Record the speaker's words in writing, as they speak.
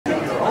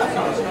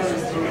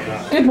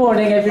Good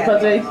morning,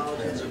 everybody.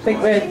 I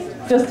think we're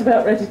just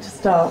about ready to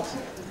start.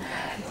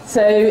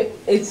 So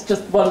it's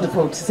just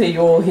wonderful to see you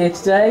all here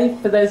today.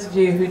 For those of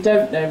you who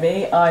don't know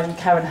me, I'm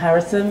Karen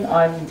Harrison.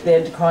 I'm the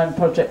Endocrine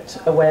Project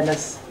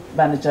Awareness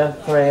Manager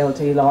for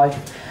ALD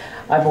Life.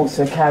 I'm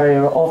also a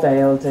carrier of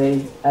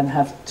ALD and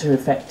have 2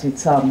 affected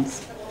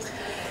sons.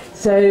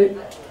 So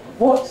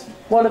what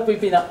have we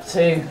been up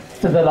to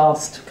for the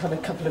last kind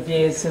of couple of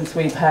years since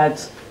we've had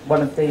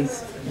one of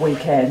these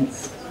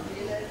weekends?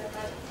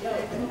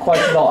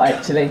 Quite a lot,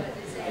 actually.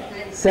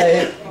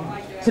 So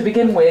to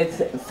begin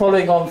with,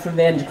 following on from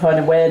the Endocrine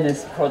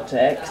Awareness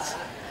Project,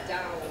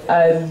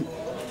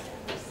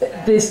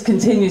 this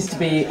continues to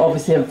be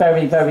obviously a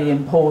very, very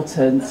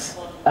important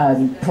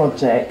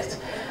project,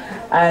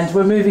 and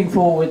we're moving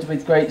forward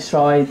with great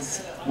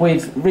strides.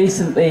 We've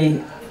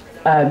recently,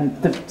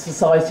 the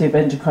Society of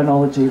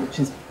Endocrinology, which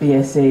is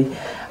BSE,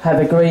 have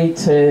agreed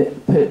to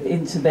put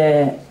into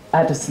their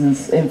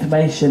Addison's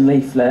information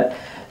leaflet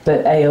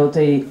that ALD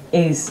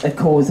is a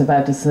cause of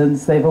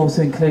Addison's. They've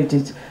also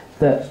included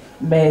that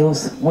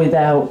males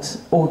without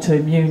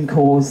autoimmune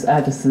cause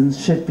Addison's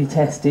should be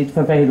tested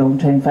for very long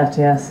chain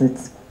fatty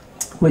acids,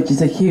 which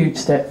is a huge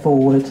step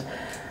forward.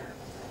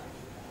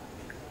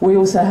 We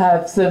also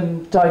have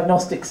some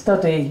diagnostic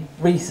study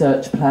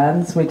research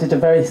plans. We did a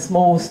very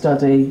small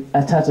study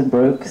at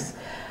Addenbrooke's,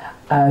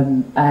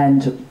 and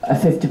a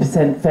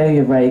 50%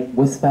 failure rate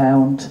was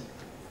found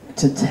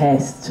to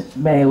test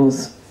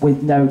males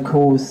with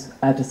no-cause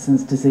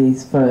Addison's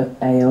disease for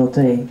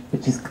ALD,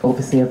 which is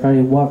obviously a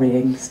very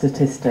worrying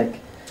statistic.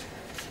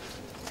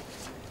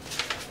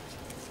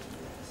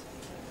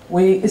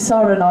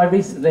 Sarah and I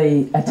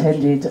recently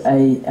attended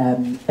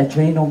a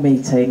adrenal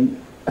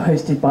meeting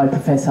hosted by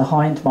Professor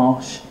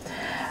Hindmarsh,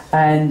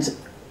 and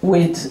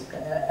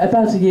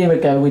about a year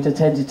ago we'd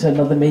attended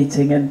another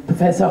meeting, and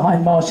Professor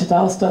Hindmarsh had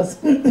asked us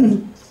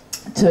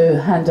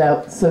to hand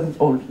out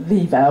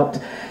leave out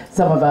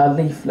some of our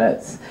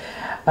leaflets.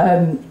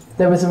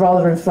 There was a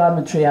rather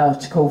inflammatory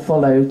article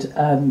followed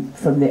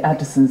from the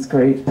Addison's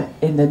group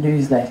in the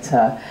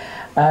newsletter,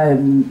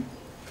 and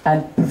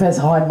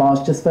Professor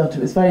Hindmarsh just felt it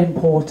was very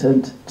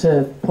important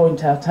to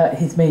point out at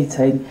his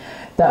meeting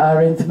that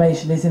our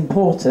information is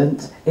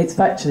important, it's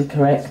factually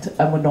correct,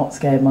 and we're not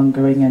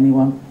scaremongering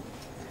anyone.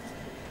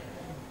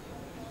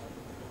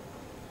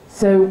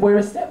 So we're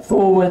a step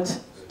forward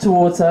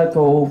towards our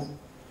goal.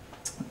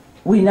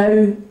 We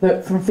know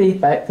that from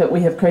feedback that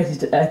we have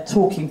created a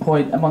talking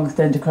point amongst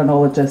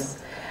endocrinologists,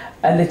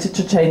 and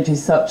literature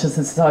changes such as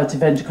the Society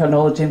of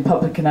Endocrinology and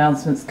public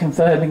announcements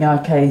confirming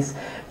our case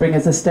bring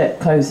us a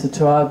step closer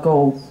to our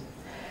goal.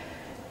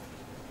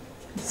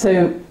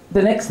 So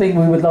the next thing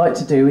we would like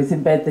to do is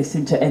embed this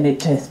into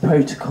NHS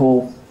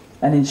protocol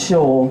and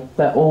ensure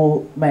that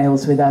all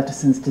males with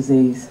Addison's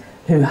disease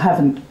who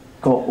haven't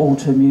got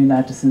autoimmune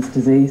Addison's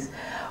disease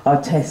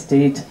are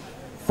tested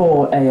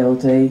for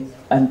ALD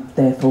and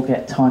therefore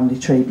get timely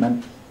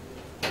treatment.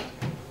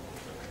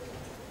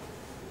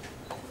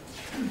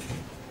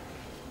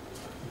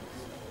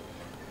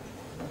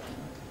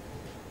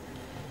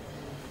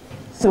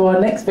 So our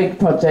next big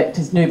project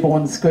is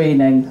newborn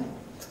screening.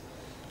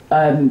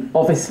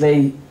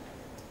 Obviously,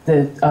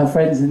 our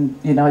friends in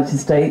the United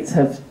States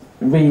have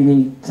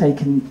really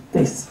taken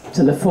this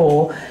to the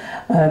fore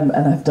and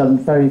have done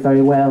very,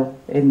 very well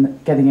in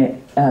getting it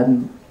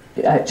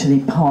actually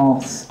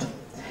passed.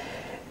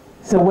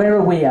 So where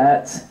are we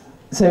at?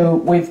 So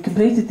we've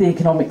completed the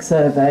economic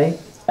survey,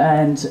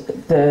 and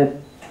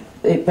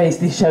it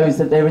basically shows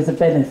that there is a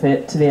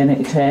benefit to the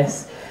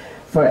NHS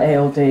for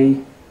ALD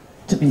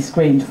to be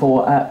screened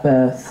for at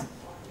birth.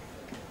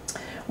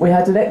 We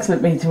had an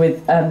excellent meeting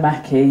with Anne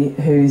Mackey,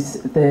 who's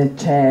the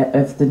chair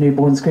of the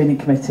Newborn Screening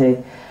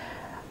Committee,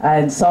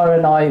 and Sarah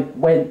and I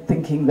went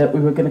thinking that we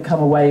were going to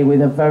come away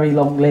with a very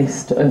long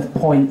list of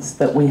points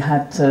that we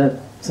had to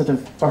sort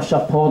of brush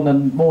up on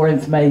and more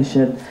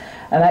information.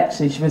 And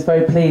actually she was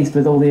very pleased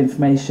with all the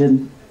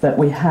information that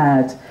we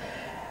had.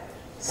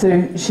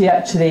 So she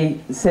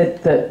actually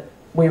said that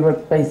we were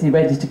basically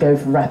ready to go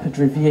for rapid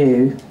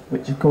review,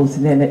 which of course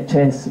in the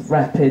NHS,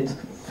 rapid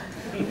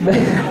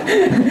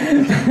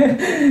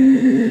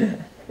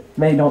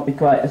may not be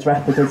quite as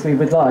rapid as we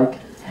would like.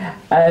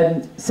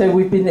 So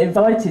we've been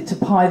invited to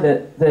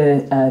pilot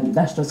the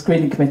National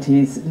Screening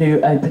Committee's new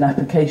open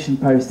application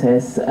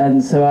process,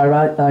 and so our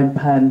outline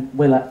plan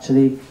will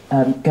actually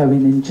go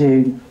in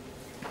June.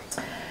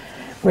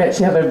 We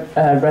actually have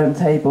a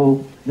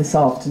roundtable this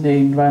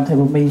afternoon,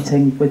 roundtable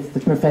meeting with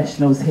the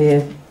professionals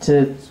here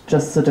to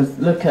just sort of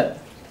look at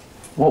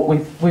what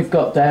we've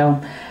got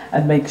down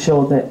and make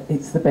sure that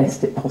it's the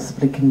best it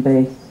possibly can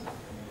be.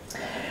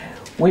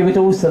 We would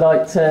also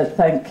like to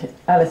thank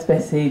Alice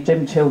Bessie,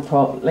 Jim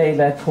Chilcott,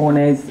 Leila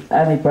Cornes,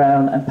 Annie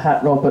Brown and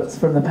Pat Roberts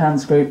from the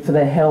PANS Group for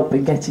their help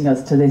in getting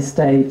us to this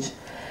stage.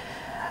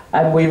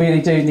 And we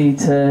really do need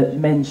to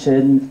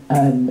mention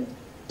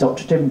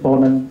Dr. Jim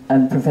Bonham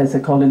and Professor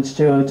Colin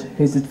Stewart,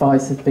 whose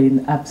advice has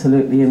been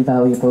absolutely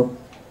invaluable.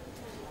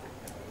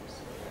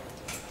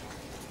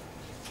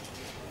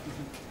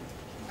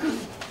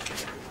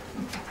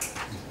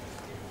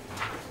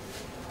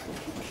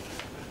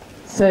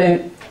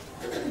 So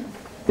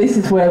this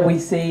is where we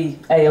see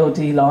ALD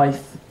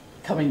life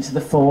coming to the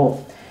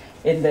fore,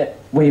 in that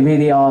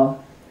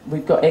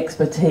we've got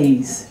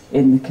expertise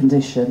in the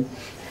condition.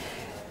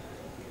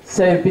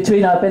 So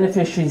between our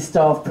beneficiaries,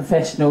 staff,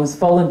 professionals,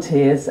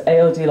 volunteers,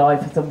 ALD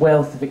Life has a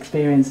wealth of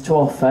experience to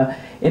offer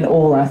in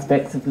all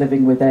aspects of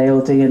living with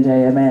ALD and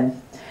AMN,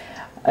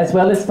 as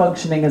well as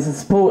functioning as a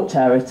support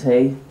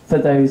charity for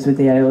those with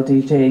the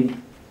ALD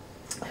gene.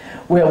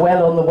 We are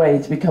well on the way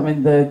to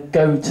becoming the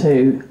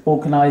go-to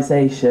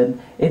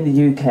organisation in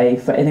the UK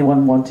for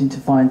anyone wanting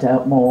to find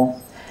out more.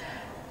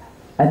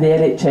 And the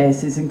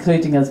NHS is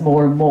including us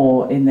more and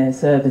more in their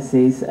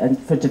services and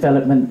for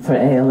development for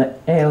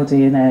ALD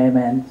and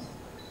AMN.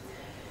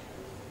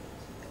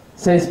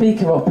 So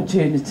speaker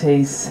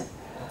opportunities.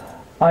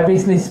 I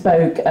recently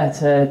spoke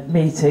at a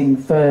meeting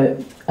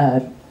for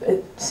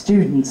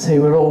students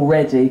who were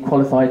already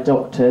qualified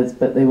doctors,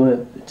 but they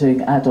were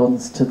doing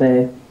add-ons to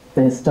their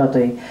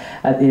study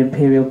at the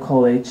Imperial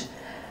College.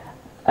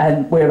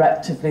 And we're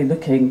actively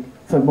looking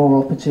for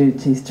more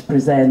opportunities to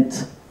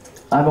present.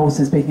 I'm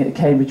also speaking at the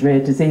Cambridge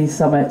Rare Disease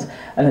Summit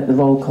and at the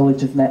Royal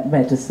College of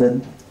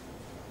Medicine.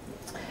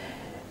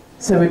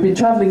 So we've been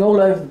travelling all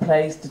over the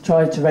place to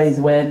try to raise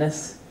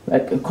awareness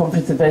at a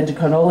conference of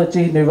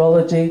endocrinology,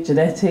 neurology,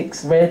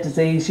 genetics, rare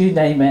disease, you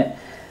name it.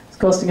 It's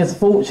costing us a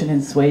fortune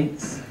in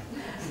sweets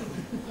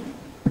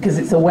because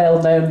it's a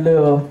well-known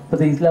lure for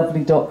these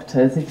lovely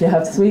doctors. If you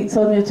have sweets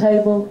on your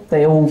table,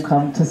 they all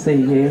come to see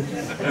you.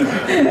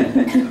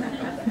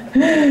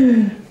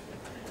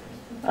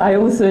 I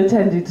also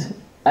attended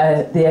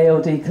the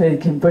ALD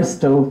clinic in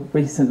Bristol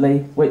recently,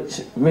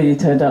 which really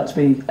turned out to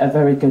be a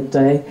very good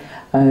day.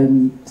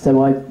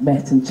 So I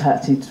met and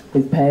chatted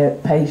with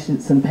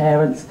patients and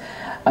parents,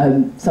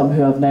 some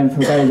who I've known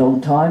for a very long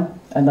time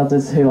and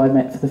others who I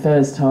met for the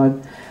first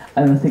time,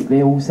 and I think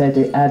they all said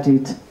it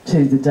added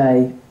to the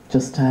day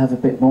just to have a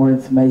bit more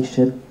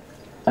information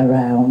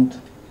around.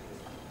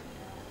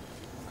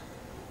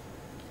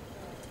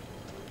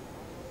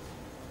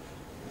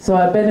 So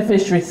our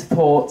beneficiary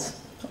support.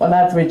 On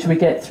average, we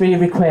get 3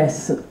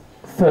 requests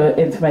for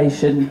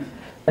information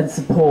and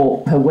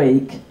support per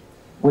week,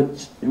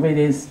 which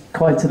really is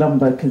quite a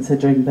number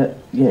considering that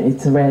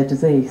it's a rare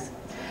disease.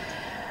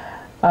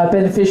 Our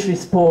beneficiary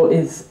support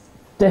is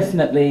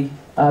definitely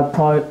our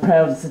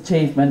proudest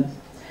achievement,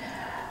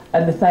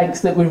 and the thanks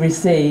that we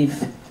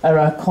receive are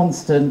our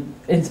constant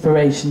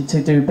inspiration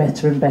to do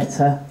better and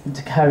better and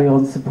to carry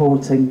on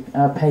supporting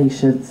our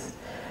patients.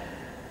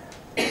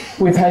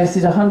 We've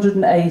hosted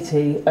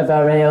 180 of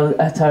our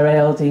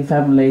ALD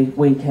family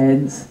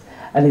weekends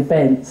and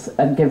events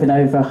and given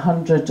over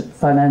 100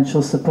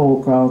 financial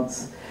support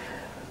grants.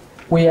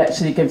 We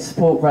actually give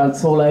support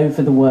grants all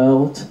over the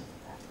world.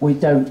 We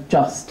don't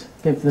just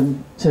give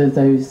them to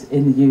those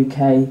in the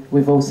UK.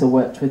 We've also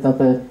worked with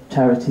other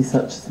charities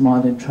such as the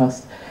Milan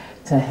Trust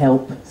to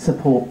help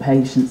support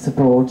patients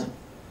abroad.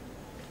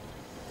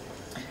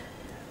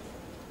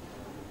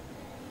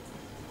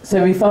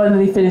 So we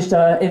finally finished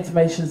our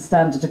Information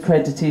Standard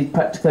Accredited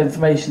Practical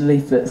Information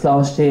leaflets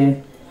last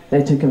year.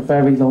 They took a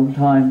very long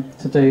time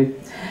to do.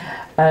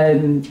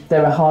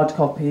 There are hard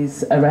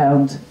copies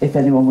around if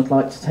anyone would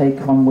like to take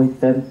one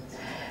with them.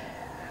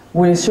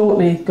 We've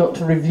shortly got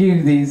to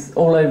review these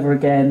all over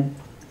again.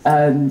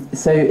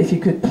 So if you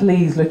could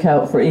please look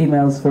out for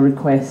emails for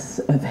requests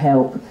of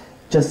help,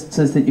 just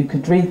so that you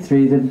could read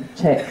through them,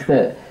 check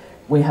that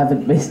we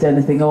haven't missed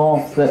anything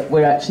off, that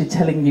we're actually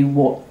telling you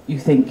what you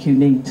think you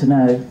need to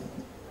know.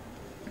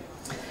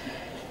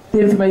 The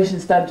Information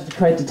Standard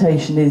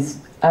Accreditation is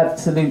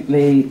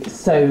absolutely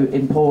so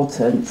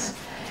important.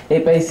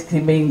 It basically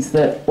means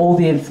that all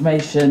the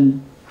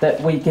information that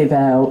we give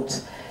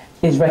out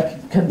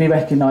can be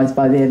recognised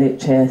by the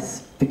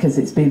NHS because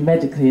it's been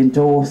medically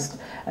endorsed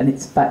and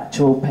it's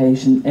factual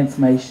patient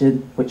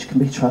information which can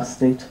be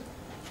trusted.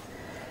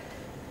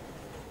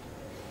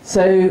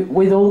 So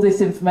with all this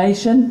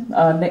information,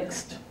 our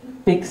next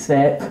big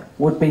step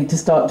would be to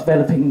start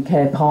developing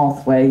care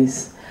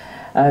pathways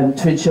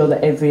to ensure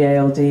that every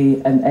ALD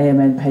and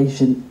AMN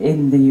patient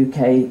in the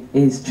UK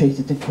is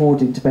treated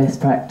according to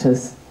best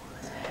practice.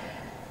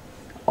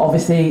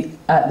 Obviously,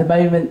 at the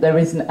moment, there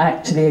isn't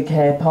actually a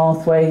care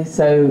pathway,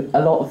 so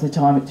a lot of the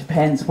time it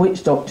depends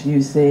which doctor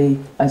you see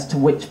as to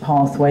which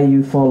pathway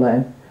you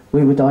follow.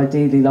 We would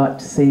ideally like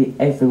to see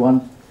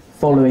everyone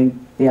following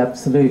the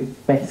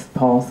absolute best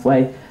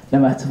pathway, no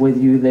matter whether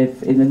you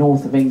live in the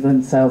north of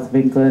England, south of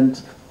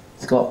England,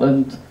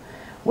 Scotland,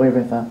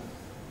 wherever.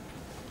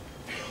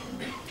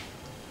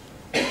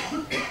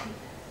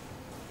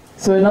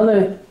 So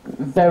another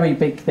very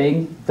big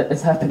thing that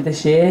has happened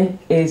this year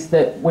is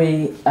that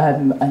we,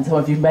 and some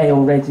of you may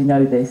already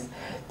know this,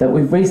 that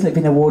we've recently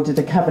been awarded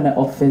a Cabinet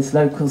Office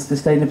Local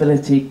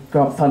Sustainability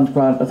Fund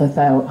grant of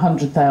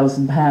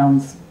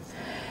 £100,000.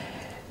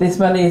 This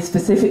money is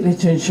specifically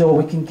to ensure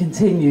we can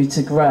continue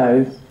to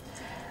grow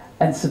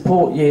and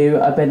support you,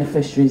 our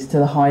beneficiaries, to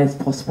the highest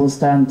possible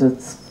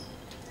standards.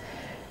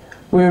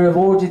 We were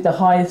awarded the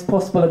highest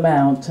possible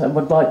amount and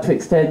would like to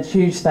extend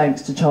huge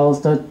thanks to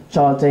Charles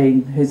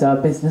Jardine, who's our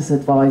business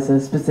advisor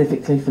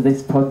specifically for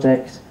this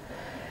project.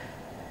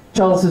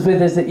 Charles was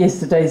with us at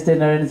yesterday's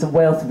dinner and has a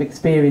wealth of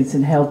experience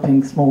in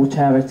helping small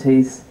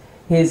charities.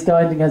 He is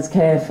guiding us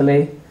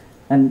carefully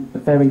and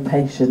very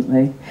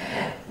patiently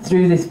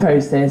through this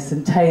process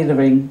and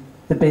tailoring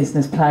the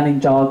business planning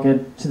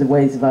jargon to the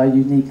ways of our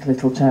unique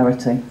little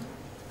charity.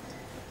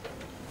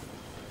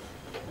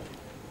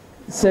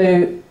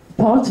 So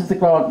part of the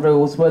grant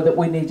rules were that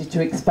we needed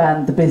to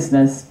expand the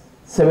business.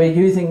 So we're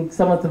using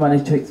some of the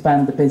money to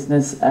expand the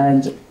business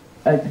and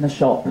open a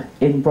shop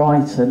in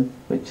Brighton,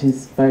 which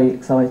is very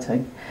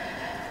exciting.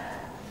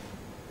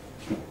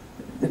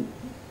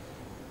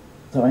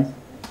 Sorry.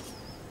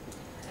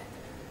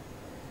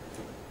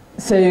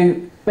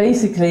 So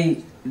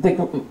basically,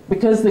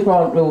 because the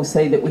grant rules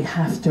say that we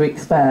have to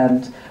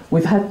expand,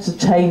 we've had to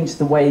change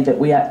the way that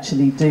we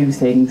actually do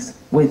things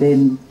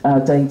within our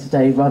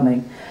day-to-day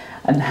running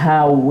and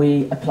how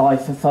we apply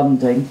for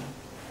funding.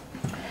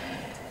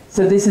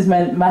 So this has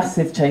meant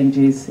massive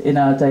changes in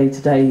our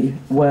day-to-day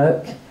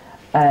work,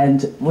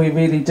 and we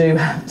really do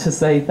have to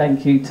say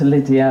thank you to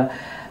Lydia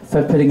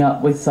for putting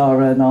up with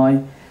Sarah and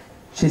I.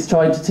 She's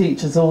trying to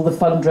teach us all the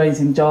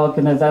fundraising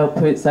jargon of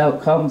outputs,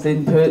 outcomes,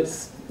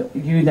 inputs,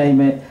 you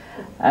name it,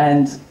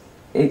 and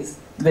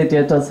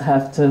Lydia does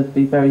have to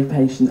be very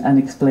patient and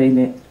explain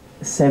it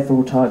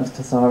several times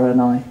to Sarah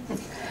and I.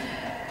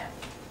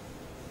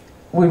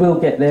 We will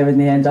get there in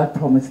the end, I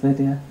promise,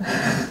 Lydia.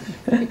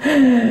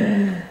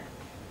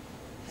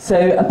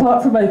 So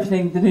apart from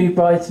opening the new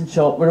Brighton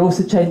shop, we're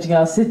also changing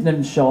our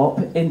Sydenham shop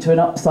into an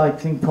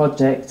upcycling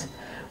project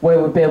where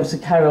we'll be able to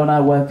carry on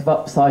our work of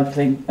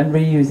upcycling and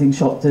reusing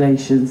shop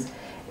donations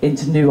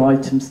into new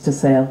items to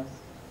sell.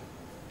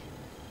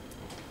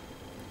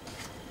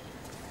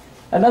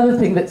 Another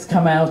thing that's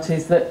come out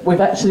is that we've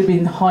actually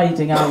been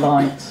hiding our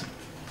light.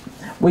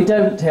 We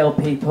don't tell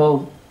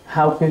people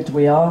how good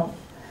we are,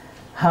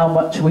 how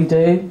much we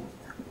do.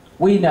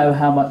 We know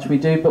how much we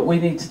do, but we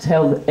need to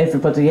tell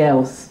everybody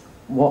else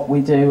what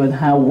we do and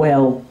how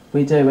well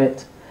we do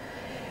it.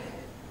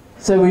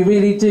 So we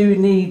really do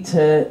need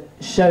to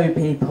show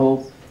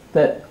people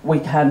that we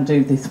can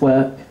do this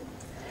work.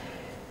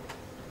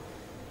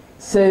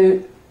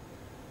 So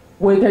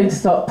we're going to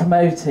start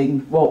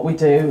promoting what we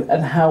do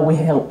and how we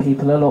help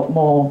people a lot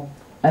more,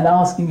 and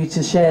asking you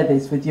to share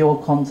this with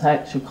your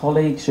contacts, your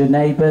colleagues, your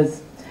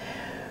neighbours.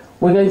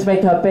 We're going to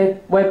make our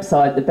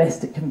website the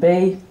best it can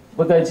be.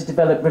 We're going to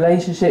develop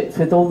relationships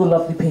with all the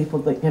lovely people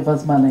that give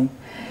us money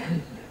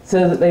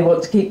so that they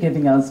want to keep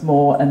giving us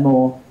more and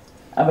more.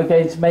 And we're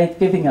going to make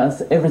giving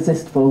us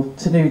irresistible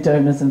to new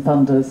donors and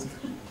funders.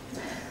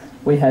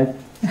 We hope.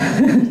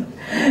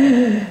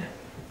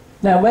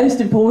 Now,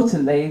 most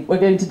importantly, we're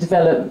going to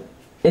develop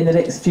in the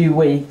next few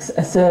weeks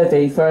a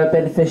survey for our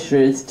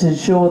beneficiaries to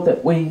ensure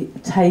that we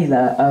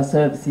tailor our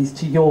services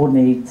to your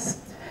needs.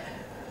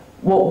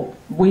 What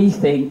we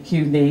think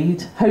you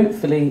need,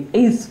 hopefully,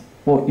 is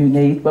what you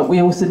need, but we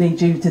also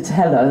need you to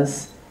tell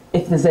us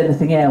if there's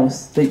anything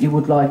else that you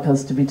would like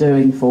us to be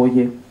doing for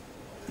you.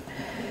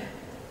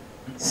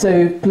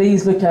 So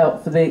please look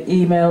out for the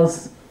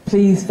emails,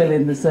 please fill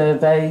in the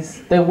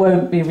surveys. They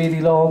won't be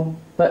really long,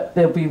 but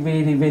they'll be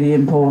really, really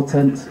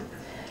important.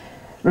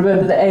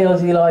 Remember that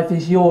ALD Life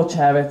is your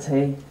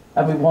charity,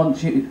 and we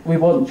want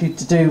you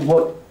to do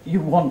what you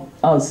want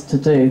us to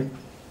do.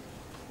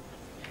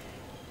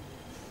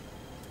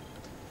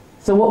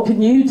 So what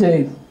can you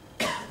do?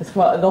 There's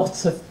quite a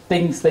lot of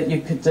things that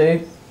you could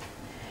do.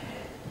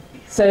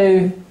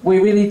 So we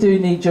really do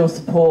need your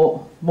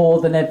support more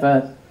than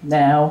ever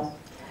now.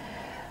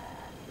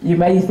 You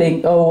may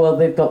think, oh, well,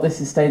 they've got the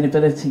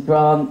sustainability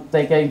grant,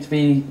 they're going to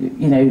be,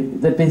 you know,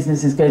 the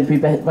business is going to be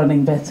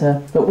running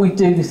better, but we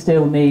do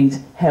still need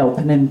help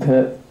and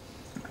input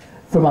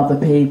from other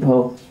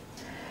people.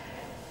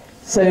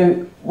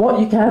 So what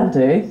you can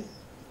do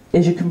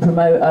is you can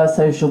promote our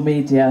social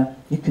media.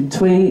 You can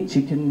tweet,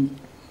 you can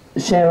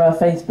share our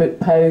Facebook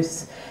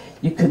posts,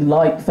 you can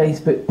like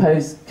Facebook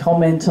posts,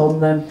 comment on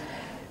them.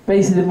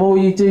 Basically, the more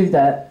you do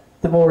that,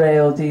 the more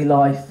ALD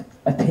Life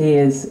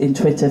appears in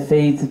Twitter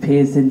feeds,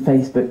 appears in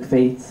Facebook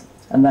feeds,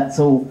 and that's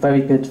all very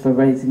good for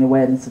raising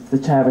awareness of the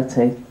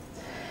charity.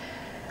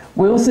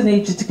 We also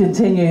need you to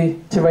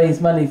continue to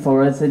raise money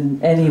for us in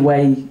any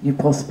way you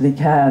possibly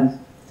can.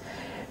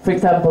 For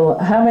example,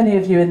 how many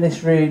of you in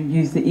this room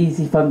use the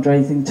easy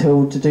fundraising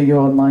tool to do your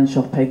online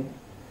shopping?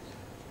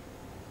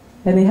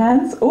 Any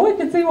hands? Oh, I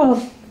can see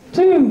one.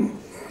 Two.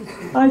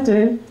 I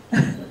do.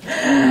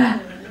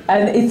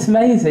 And it's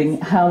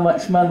amazing how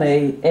much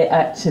money it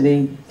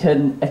actually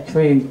can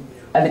accrue.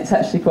 And it's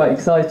actually quite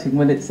exciting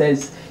when it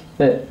says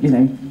that, you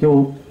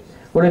know,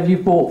 whatever you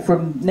bought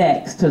from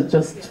Next has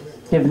just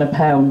given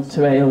 £1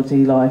 to ALD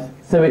Life.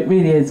 So it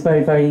really is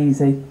very, very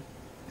easy.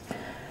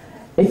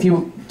 If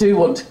you do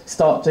want to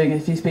start doing it,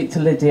 if you speak to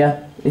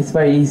Lydia, it's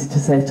very easy to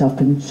set up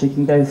and she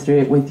can go through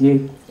it with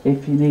you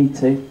if you need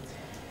to.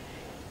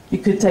 You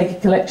could take a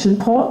collection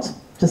pot,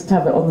 just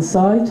have it on the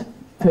side,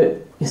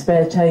 put your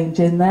spare change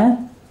in there.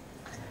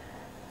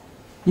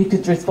 You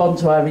could respond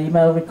to our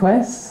email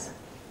requests,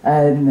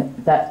 and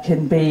that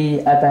can be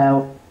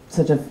about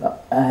sort of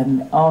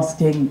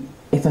asking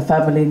if a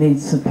family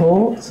needs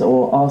support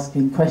or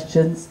asking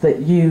questions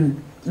that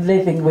you,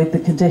 living with the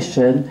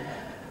condition,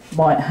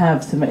 might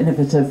have some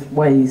innovative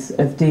ways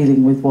of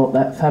dealing with what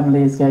that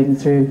family is going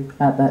through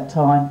at that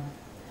time.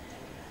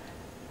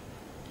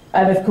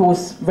 And of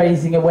course,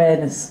 raising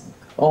awareness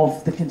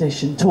of the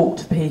condition. Talk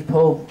to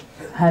people,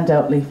 hand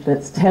out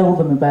leaflets, tell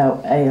them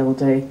about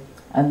ALD,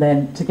 and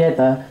then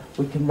together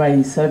we can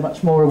raise so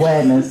much more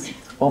awareness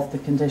of the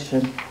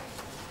condition.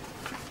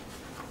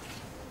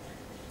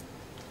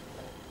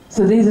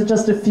 So these are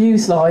just a few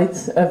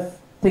slides of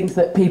things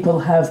that people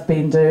have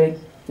been doing.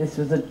 This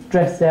was a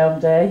dress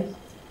down day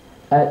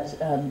at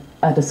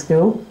a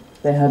school.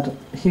 They had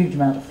a huge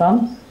amount of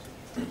fun.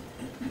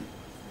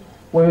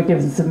 We were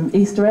given some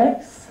Easter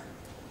eggs.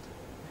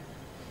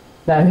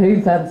 Now,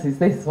 who fancies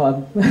this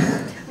one?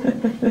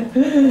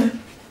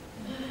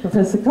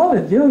 Professor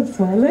Colin, you're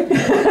smiling.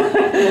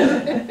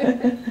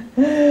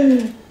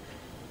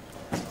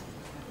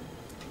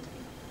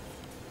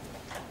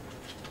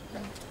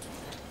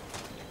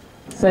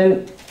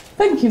 So,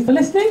 thank you for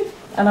listening,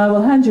 and I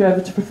will hand you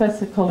over to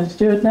Professor Colin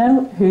Stewart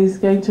now, who's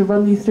going to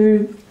run you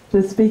through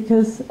the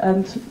speakers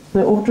and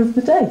the order of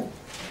the day.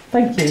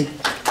 Thank you.